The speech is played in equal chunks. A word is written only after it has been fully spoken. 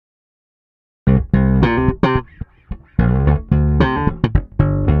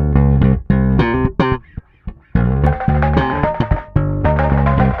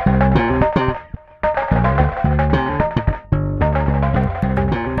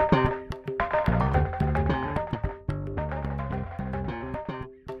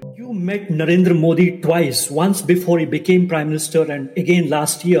met Narendra Modi twice, once before he became Prime Minister and again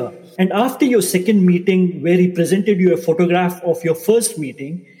last year. And after your second meeting, where he presented you a photograph of your first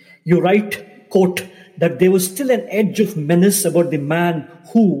meeting, you write, quote, that there was still an edge of menace about the man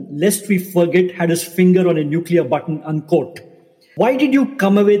who, lest we forget, had his finger on a nuclear button, unquote. Why did you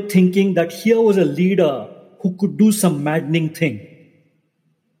come away thinking that here was a leader who could do some maddening thing?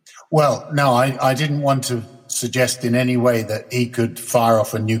 Well, no, I didn't want to suggest in any way that he could fire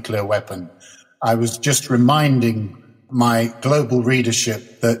off a nuclear weapon. I was just reminding my global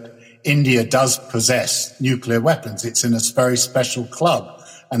readership that India does possess nuclear weapons. It's in a very special club,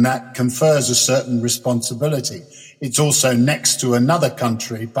 and that confers a certain responsibility. It's also next to another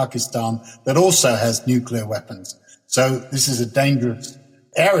country, Pakistan, that also has nuclear weapons. So this is a dangerous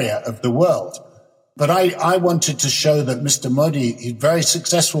area of the world. But I wanted to show that Mr. Modi, he's a very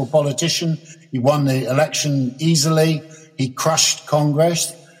successful politician. He won the election easily. He crushed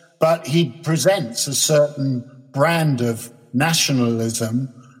Congress. But he presents a certain brand of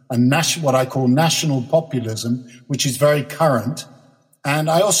nationalism and what I call national populism, which is very current. And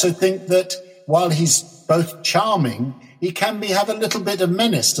I also think that while he's both charming, he can have a little bit of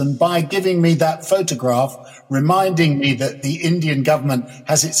menace. And by giving me that photograph, reminding me that the Indian government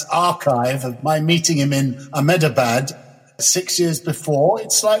has its archive of my meeting him in Ahmedabad 6 years before,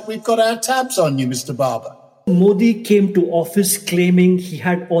 it's like we've got our tabs on you, Mr. Barber. Modi came to office claiming he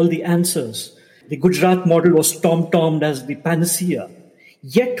had all the answers. The Gujarat model was tom-tommed as the panacea.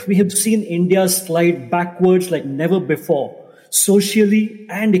 Yet we have seen India slide backwards like never before, socially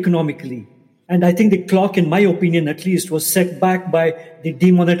and economically. And I think the clock, in my opinion at least, was set back by the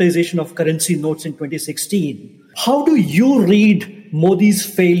demonetization of currency notes in 2016. How do you read Modi's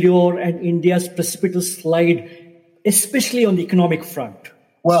failure and India's precipitous slide, especially on the economic front?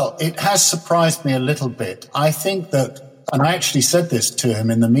 Well, it has surprised me a little bit. I think that, and I actually said this to him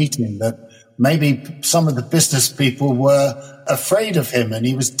in the meeting, that maybe some of the business people were afraid of him and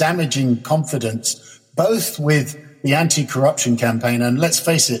he was damaging confidence, both with the anti-corruption campaign, and let's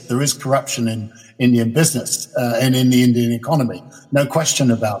face it, there is corruption in Indian business and in the Indian economy. No question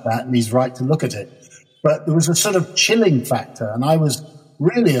about that, and he's right to look at it. But there was a sort of chilling factor, and I was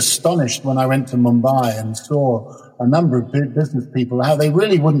really astonished when I went to Mumbai and saw a number of business people, how they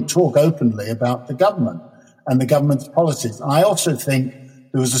really wouldn't talk openly about the government and the government's policies. And I also think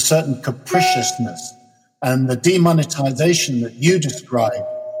there was a certain capriciousness, and the demonetization that you described,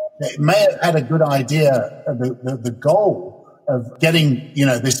 it may have had a good idea of the goal of getting,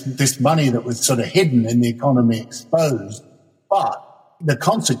 this money that was sort of hidden in the economy exposed, but the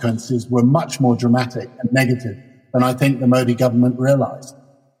consequences were much more dramatic and negative than I think the Modi government realized.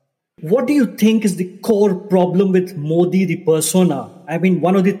 What do you think is the core problem with Modi, the persona? I mean,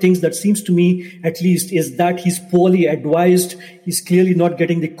 one of the things that seems to me, at least, is that he's poorly advised. He's clearly not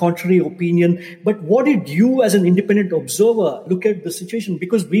getting the contrary opinion. But what did you, as an independent observer, look at the situation?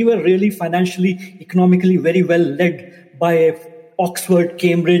 Because we were really financially, economically very well led by a Oxford,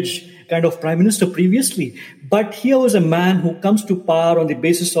 Cambridge kind of prime minister previously. But here was a man who comes to power on the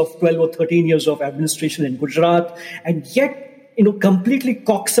basis of 12 or 13 years of administration in Gujarat, and yet completely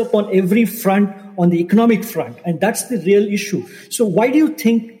cocks up on every front, on the economic front. And that's the real issue. So why do you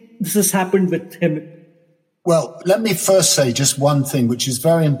think this has happened with him? Well, let me first say just one thing, which is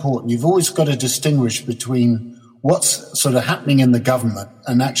very important. You've always got to distinguish between what's sort of happening in the government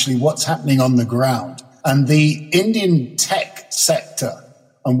and actually what's happening on the ground. And the Indian tech sector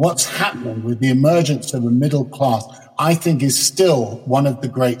and what's happening with the emergence of a middle class, I think is still one of the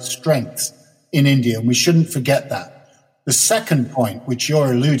great strengths in India. And we shouldn't forget that. The second point, which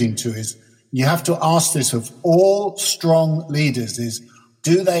you're alluding to, is you have to ask this of all strong leaders is,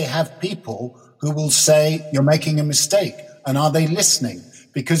 do they have people who will say you're making a mistake? And are they listening?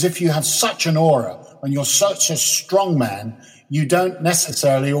 Because if you have such an aura and you're such a strong man, you don't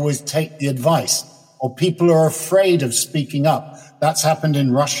necessarily always take the advice, or people are afraid of speaking up. That's happened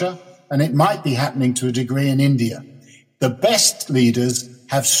in Russia, and it might be happening to a degree in India. The best leaders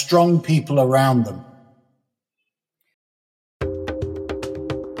have strong people around them.